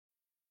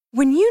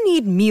When you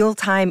need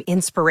mealtime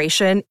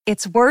inspiration,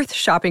 it's worth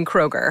shopping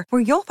Kroger,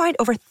 where you'll find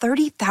over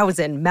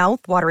 30,000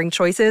 mouth-watering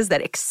choices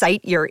that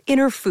excite your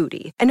inner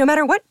foodie. And no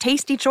matter what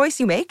tasty choice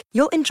you make,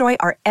 you'll enjoy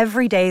our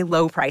everyday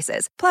low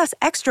prices, plus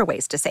extra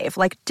ways to save,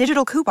 like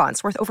digital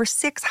coupons worth over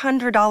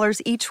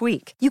 $600 each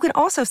week. You can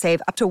also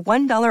save up to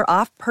 $1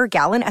 off per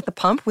gallon at the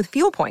pump with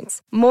fuel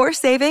points. More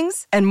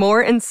savings and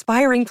more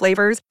inspiring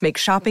flavors make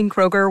shopping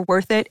Kroger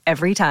worth it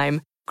every time.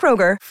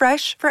 Kroger,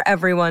 fresh for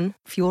everyone.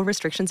 Fuel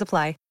restrictions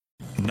apply.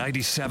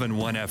 97.1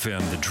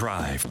 FM The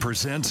Drive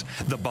presents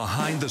the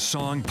Behind the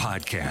Song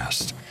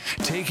podcast,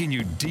 taking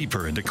you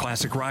deeper into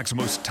classic rock's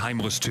most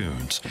timeless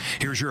tunes.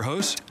 Here's your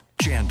host,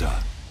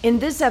 Janda. In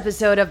this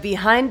episode of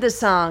Behind the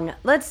Song,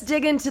 let's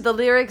dig into the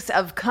lyrics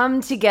of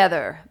Come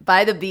Together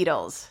by the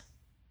Beatles.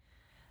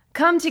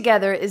 Come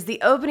Together is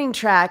the opening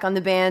track on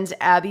the band's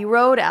Abbey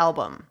Road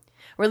album.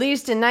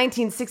 Released in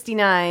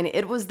 1969,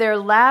 it was their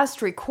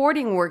last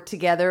recording work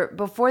together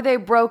before they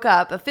broke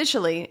up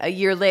officially a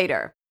year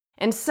later.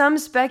 And some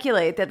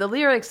speculate that the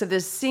lyrics of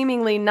this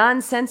seemingly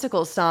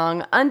nonsensical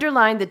song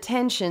underline the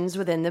tensions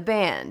within the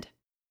band.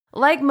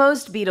 Like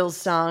most Beatles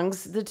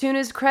songs, the tune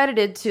is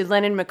credited to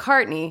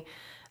Lennon-McCartney,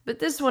 but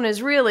this one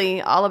is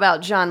really all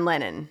about John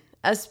Lennon,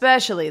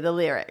 especially the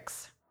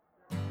lyrics.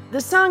 The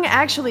song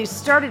actually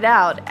started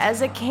out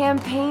as a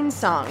campaign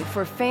song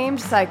for famed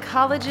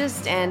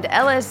psychologist and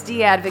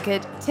LSD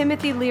advocate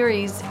Timothy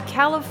Leary's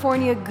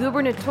California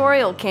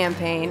gubernatorial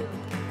campaign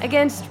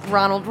against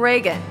Ronald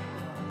Reagan.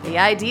 The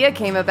idea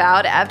came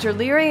about after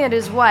Leary and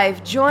his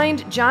wife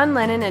joined John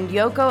Lennon and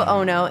Yoko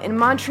Ono in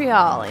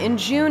Montreal in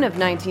June of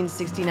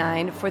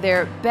 1969 for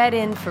their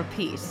Bed-In for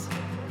Peace.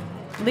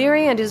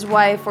 Leary and his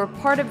wife were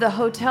part of the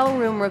hotel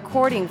room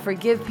recording for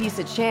Give Peace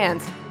a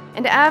Chance,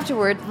 and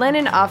afterward,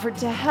 Lennon offered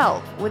to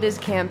help with his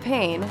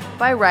campaign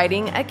by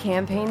writing a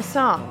campaign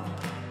song.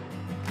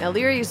 Now,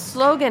 Leary's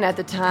slogan at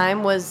the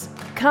time was,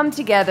 "Come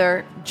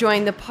together,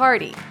 join the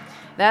party."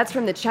 That's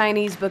from the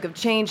Chinese Book of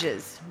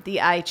Changes,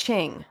 the I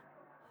Ching.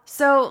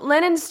 So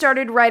Lennon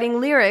started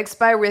writing lyrics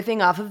by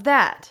riffing off of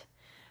that.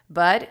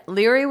 But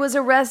Leary was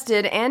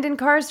arrested and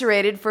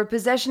incarcerated for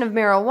possession of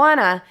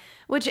marijuana,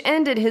 which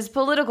ended his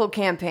political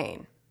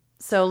campaign.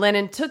 So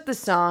Lennon took the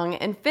song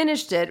and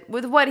finished it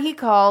with what he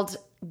called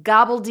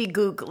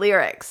gobbledygook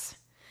lyrics.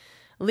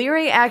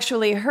 Leary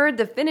actually heard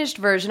the finished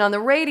version on the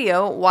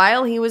radio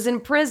while he was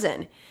in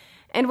prison.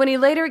 And when he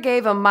later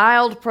gave a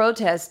mild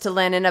protest to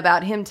Lennon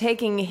about him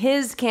taking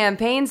his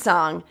campaign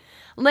song,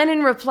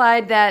 Lennon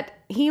replied that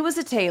he was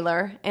a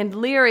tailor and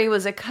Leary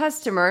was a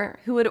customer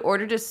who had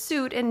ordered a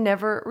suit and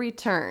never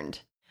returned,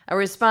 a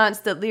response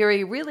that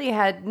Leary really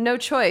had no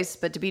choice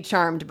but to be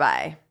charmed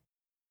by.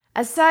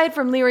 Aside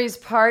from Leary's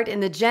part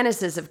in the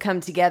genesis of Come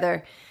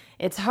Together,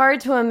 it's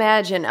hard to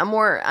imagine a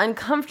more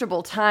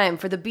uncomfortable time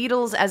for the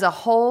Beatles as a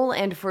whole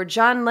and for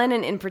John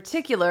Lennon in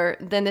particular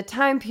than the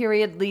time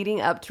period leading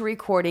up to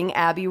recording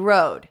Abbey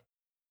Road.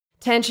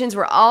 Tensions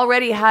were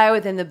already high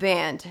within the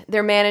band,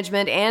 their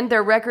management, and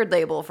their record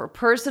label for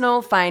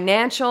personal,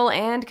 financial,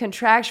 and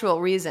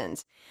contractual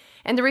reasons.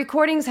 And the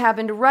recordings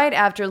happened right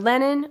after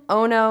Lennon,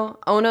 Ono,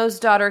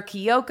 Ono's daughter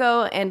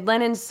Kyoko, and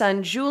Lennon's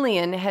son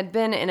Julian had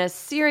been in a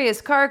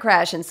serious car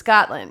crash in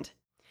Scotland.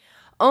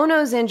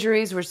 Ono's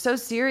injuries were so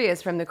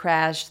serious from the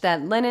crash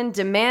that Lennon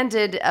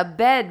demanded a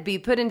bed be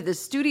put into the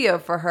studio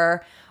for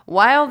her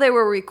while they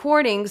were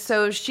recording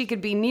so she could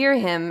be near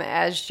him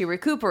as she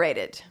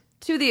recuperated,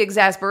 to the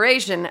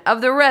exasperation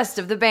of the rest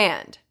of the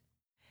band.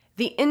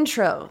 The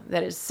intro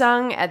that is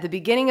sung at the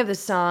beginning of the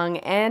song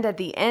and at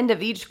the end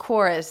of each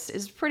chorus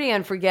is pretty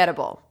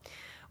unforgettable,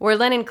 where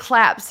Lennon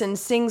claps and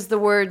sings the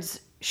words,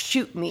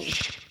 "Shoot me,"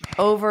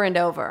 over and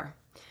over.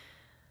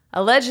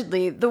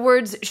 Allegedly, the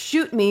words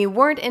 "shoot me"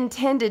 weren't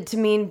intended to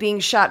mean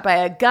being shot by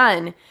a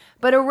gun,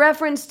 but a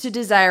reference to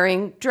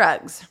desiring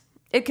drugs.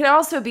 It could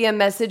also be a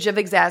message of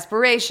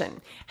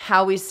exasperation,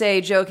 how we say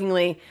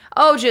jokingly,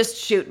 "Oh, just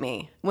shoot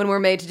me," when we're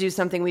made to do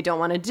something we don't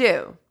want to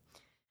do.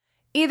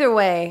 Either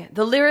way,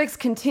 the lyrics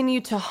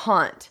continue to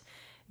haunt,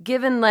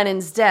 given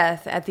Lennon's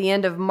death at the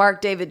end of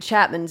Mark David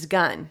Chapman's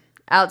gun,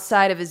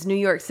 outside of his New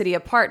York City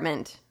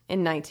apartment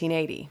in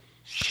 1980.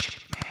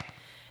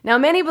 Now,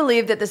 many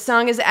believe that the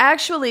song is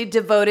actually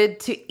devoted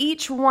to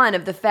each one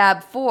of the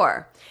Fab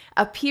Four,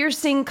 a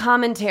piercing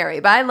commentary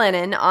by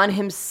Lennon on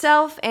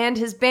himself and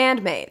his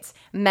bandmates,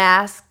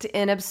 masked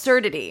in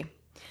absurdity.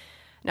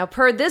 Now,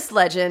 per this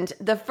legend,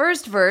 the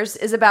first verse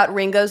is about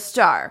Ringo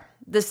Starr,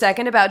 the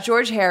second about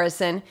George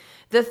Harrison,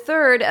 the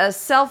third a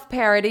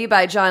self-parody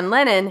by John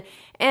Lennon,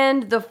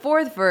 and the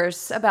fourth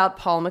verse about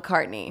Paul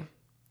McCartney.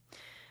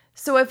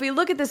 So if we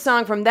look at the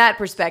song from that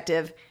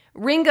perspective,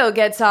 Ringo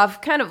gets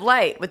off kind of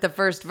light with the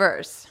first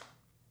verse.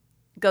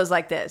 It goes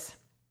like this.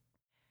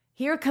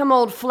 Here come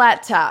old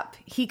Flat Top,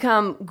 he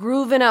come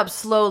grooving up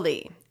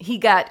slowly. He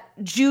got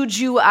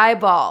Juju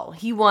Eyeball,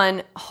 he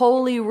won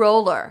Holy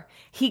Roller.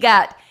 He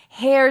got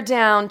hair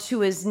down to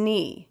his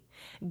knee.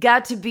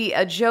 Got to be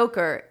a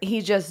joker,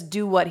 he just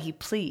do what he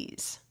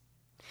please.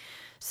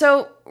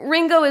 So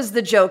Ringo is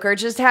the Joker,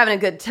 just having a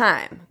good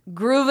time.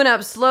 Grooving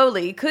up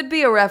slowly could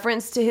be a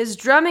reference to his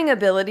drumming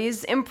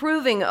abilities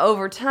improving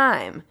over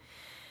time.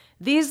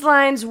 These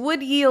lines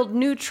would yield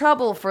new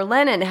trouble for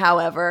Lennon,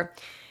 however,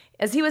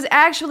 as he was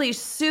actually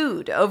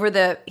sued over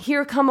the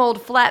 "Here Come Old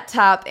Flat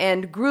Top"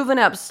 and "Groovin'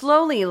 Up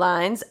Slowly"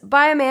 lines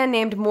by a man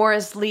named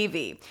Morris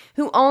Levy,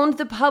 who owned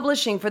the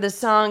publishing for the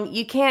song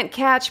 "You Can't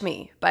Catch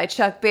Me" by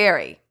Chuck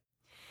Berry.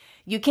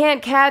 "You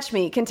Can't Catch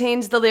Me"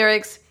 contains the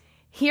lyrics,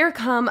 "Here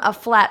come a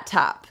flat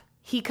top,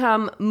 he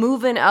come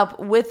movin' up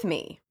with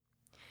me."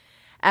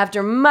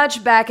 After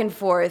much back and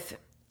forth,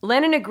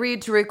 Lennon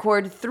agreed to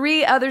record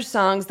 3 other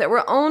songs that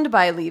were owned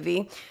by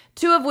Levy,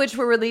 2 of which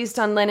were released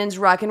on Lennon's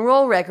rock and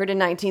roll record in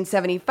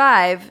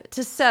 1975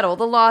 to settle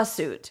the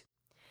lawsuit.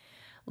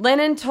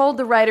 Lennon told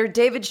the writer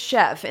David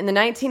Sheff in the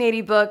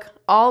 1980 book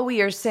All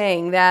We Are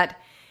Saying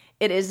that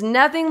 "It is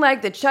nothing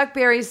like the Chuck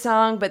Berry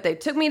song, but they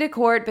took me to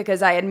court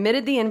because I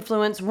admitted the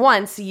influence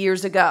once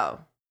years ago."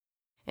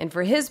 And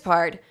for his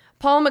part,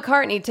 Paul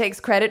McCartney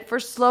takes credit for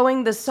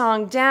slowing the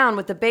song down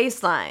with the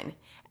bass line,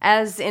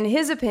 as in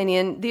his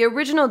opinion, the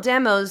original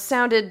demos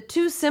sounded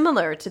too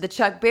similar to the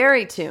Chuck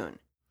Berry tune.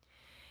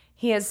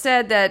 He has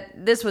said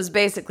that this was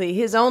basically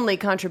his only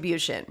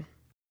contribution.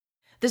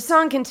 The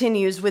song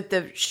continues with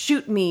the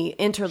 "Shoot Me"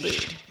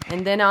 interlude,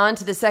 and then on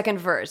to the second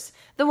verse,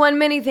 the one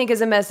many think is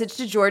a message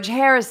to George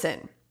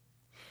Harrison.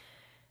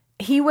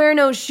 "He wear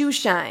no shoe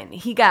shine,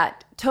 he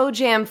got toe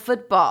jam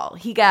football,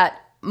 he got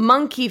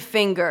monkey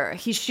finger,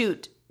 he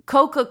shoot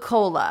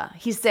Coca-Cola,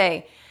 he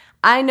say,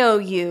 I know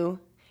you,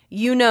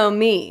 you know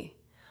me.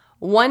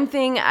 One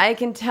thing I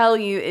can tell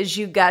you is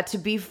you got to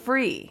be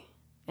free."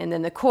 And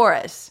then the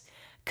chorus,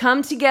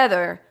 "Come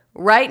together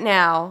right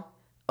now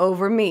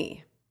over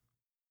me."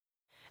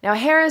 Now,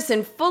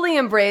 Harrison fully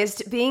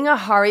embraced being a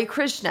Hare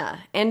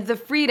Krishna and the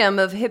freedom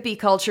of hippie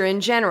culture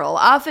in general,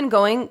 often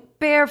going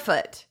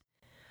barefoot.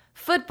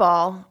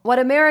 Football, what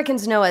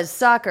Americans know as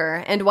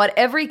soccer, and what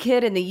every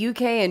kid in the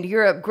UK and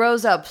Europe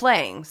grows up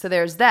playing, so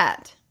there's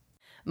that.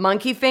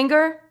 Monkey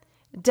finger?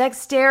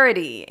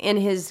 Dexterity in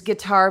his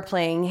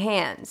guitar-playing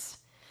hands.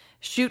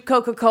 Shoot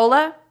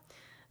Coca-Cola?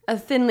 A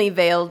thinly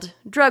veiled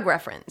drug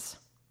reference.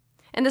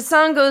 And the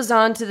song goes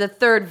on to the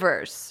third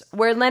verse,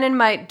 where Lennon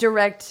might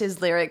direct his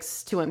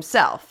lyrics to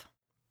himself.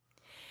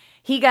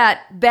 He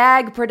got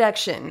bag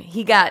production.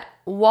 He got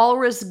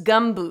walrus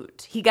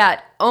gumboot. He got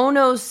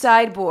Ono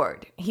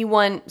sideboard. He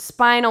won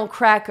spinal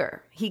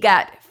cracker. He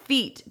got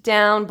feet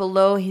down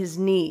below his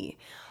knee.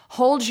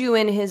 Hold you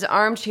in his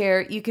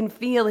armchair, you can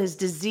feel his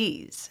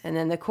disease. And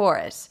then the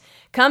chorus,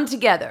 "Come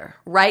together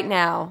right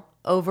now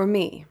over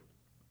me."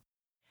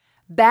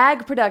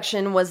 Bag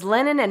Production was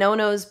Lennon and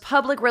Ono's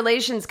public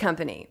relations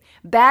company,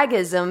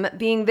 Bagism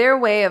being their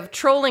way of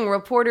trolling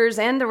reporters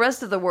and the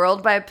rest of the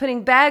world by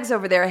putting bags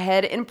over their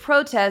head in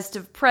protest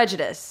of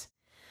prejudice.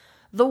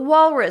 The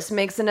walrus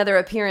makes another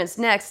appearance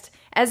next,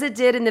 as it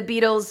did in the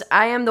Beatles'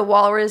 "I Am the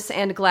Walrus"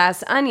 and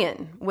 "Glass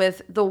Onion,"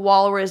 with the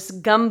walrus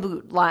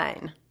gumboot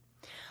line.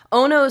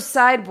 Ono's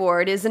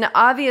sideboard is an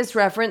obvious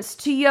reference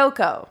to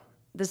Yoko.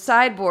 The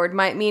sideboard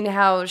might mean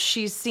how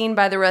she's seen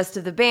by the rest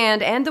of the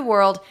band and the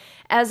world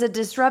as a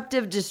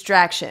disruptive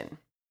distraction.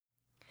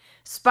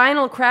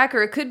 Spinal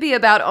cracker could be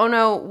about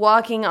Ono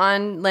walking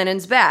on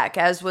Lennon's back,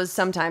 as was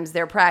sometimes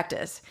their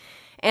practice.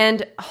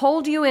 And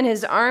hold you in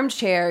his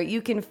armchair,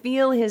 you can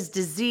feel his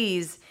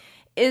disease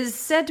is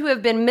said to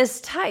have been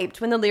mistyped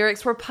when the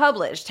lyrics were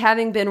published,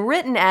 having been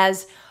written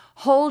as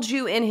hold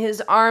you in his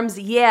arms,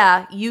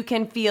 yeah, you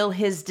can feel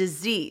his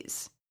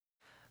disease.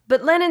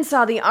 But Lennon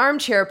saw the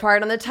armchair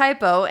part on the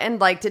typo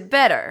and liked it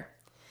better.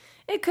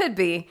 It could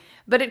be,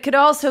 but it could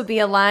also be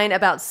a line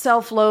about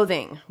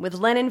self-loathing, with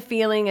Lennon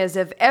feeling as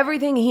if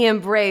everything he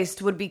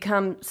embraced would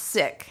become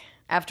sick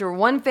after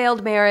one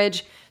failed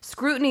marriage,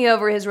 scrutiny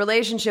over his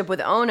relationship with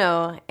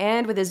Ono,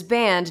 and with his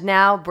band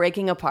now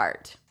breaking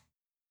apart.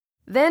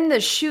 Then the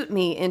 "Shoot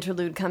Me"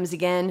 interlude comes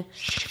again,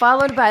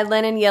 followed by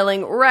Lennon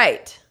yelling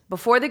 "right"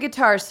 before the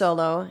guitar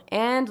solo,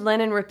 and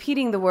Lennon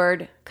repeating the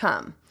word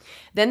 "come."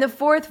 Then the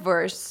fourth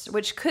verse,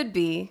 which could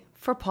be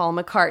for Paul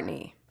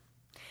McCartney.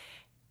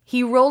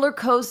 He roller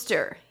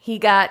coaster, he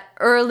got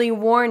early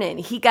warning,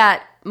 he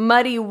got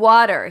muddy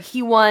water,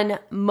 he won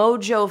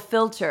mojo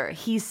filter,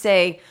 he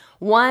say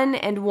 1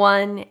 and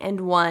 1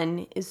 and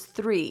 1 is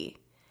 3.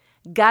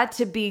 Got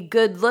to be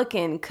good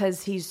looking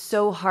 'cause he's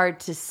so hard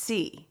to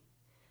see.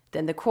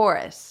 Then the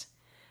chorus,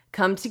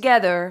 "Come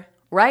together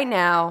right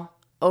now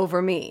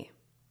over me."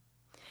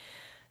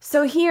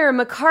 So here,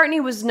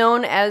 McCartney was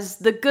known as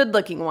the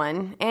good-looking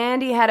one,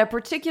 and he had a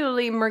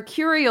particularly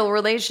mercurial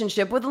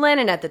relationship with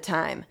Lennon at the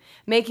time,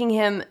 making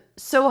him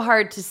so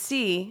hard to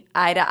see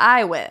eye to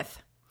eye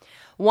with.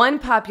 One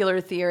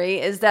popular theory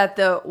is that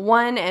the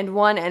 1 and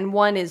 1 and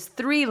 1 is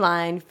 3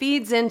 line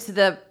feeds into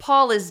the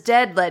Paul is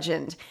dead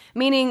legend,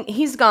 meaning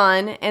he's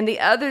gone and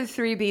the other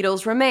 3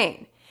 Beatles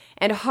remain.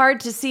 And hard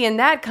to see in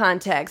that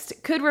context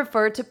could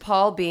refer to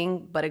Paul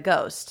being but a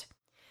ghost.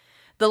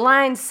 The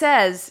line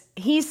says,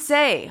 he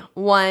say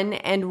 1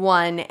 and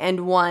 1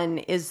 and 1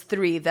 is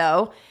 3,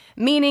 though,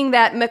 meaning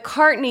that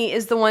McCartney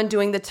is the one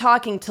doing the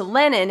talking to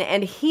Lennon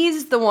and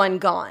he's the one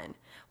gone,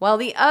 while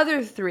the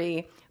other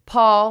three,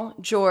 Paul,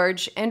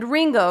 George, and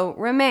Ringo,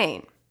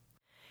 remain.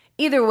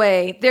 Either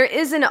way, there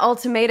is an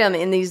ultimatum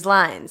in these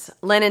lines,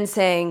 Lennon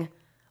saying,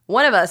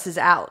 "One of us is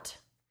out."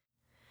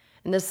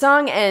 And the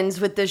song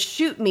ends with the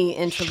 "Shoot Me"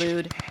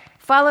 interlude,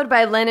 followed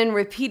by Lennon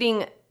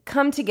repeating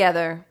 "Come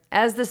Together"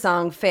 as the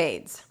song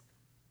fades.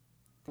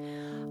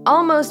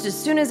 Almost as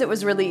soon as it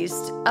was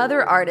released,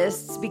 other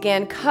artists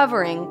began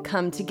covering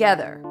 "Come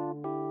Together."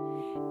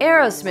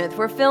 Aerosmith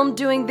were filmed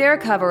doing their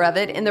cover of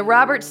it in the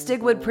Robert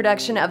Stigwood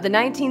production of the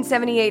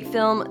 1978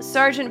 film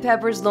Sgt.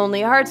 Pepper's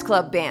Lonely Hearts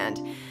Club Band,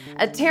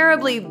 a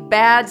terribly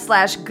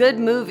bad/good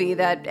movie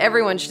that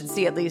everyone should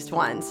see at least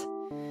once.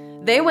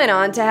 They went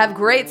on to have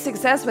great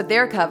success with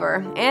their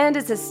cover, and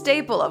it's a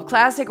staple of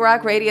classic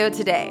rock radio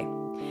today.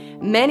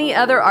 Many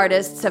other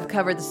artists have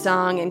covered the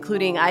song,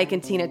 including Ike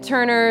and Tina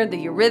Turner,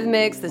 the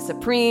Eurythmics, the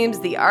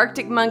Supremes, the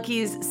Arctic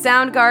Monkeys,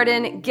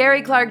 Soundgarden,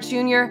 Gary Clark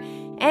Jr.,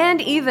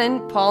 and even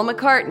Paul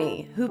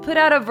McCartney, who put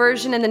out a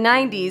version in the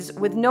 90s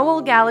with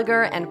Noel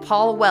Gallagher and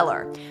Paul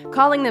Weller,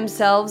 calling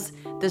themselves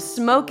the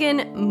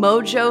Smokin'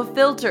 Mojo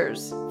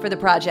Filters for the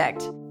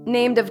project.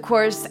 Named, of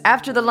course,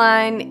 after the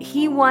line,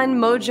 "He won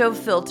Mojo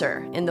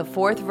Filter" in the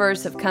fourth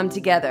verse of Come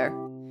Together,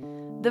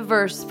 the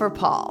verse for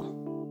Paul.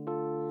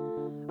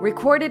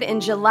 Recorded in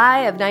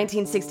July of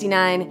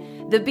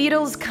 1969, the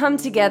Beatles' Come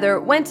Together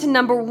went to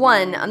number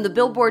 1 on the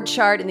Billboard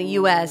chart in the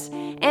US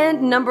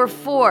and number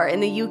 4 in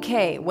the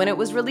UK when it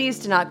was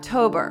released in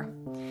October.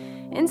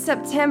 In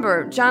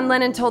September, John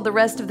Lennon told the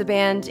rest of the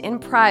band in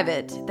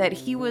private that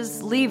he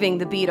was leaving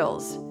the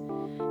Beatles,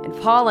 and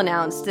Paul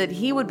announced that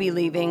he would be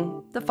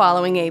leaving the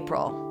following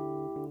April.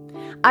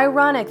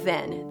 Ironic,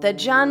 then, that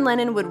John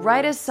Lennon would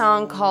write a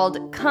song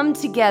called Come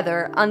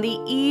Together on the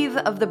eve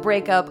of the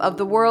breakup of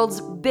the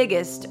world's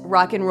biggest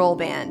rock and roll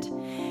band.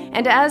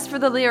 And as for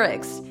the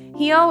lyrics,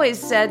 he always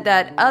said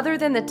that other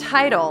than the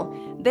title,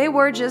 they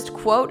were just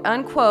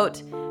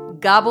quote-unquote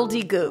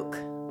gobbledygook,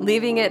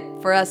 leaving it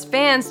for us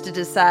fans to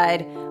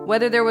decide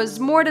whether there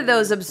was more to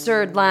those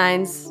absurd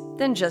lines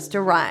than just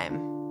a rhyme.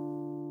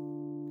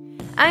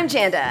 I'm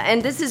Janda,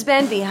 and this has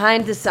been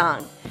Behind the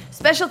Song.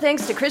 Special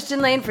thanks to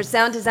Christian Lane for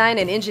sound design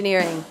and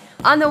engineering.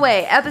 On the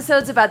way,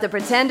 episodes about the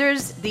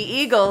Pretenders, the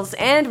Eagles,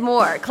 and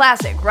more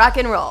classic rock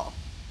and roll.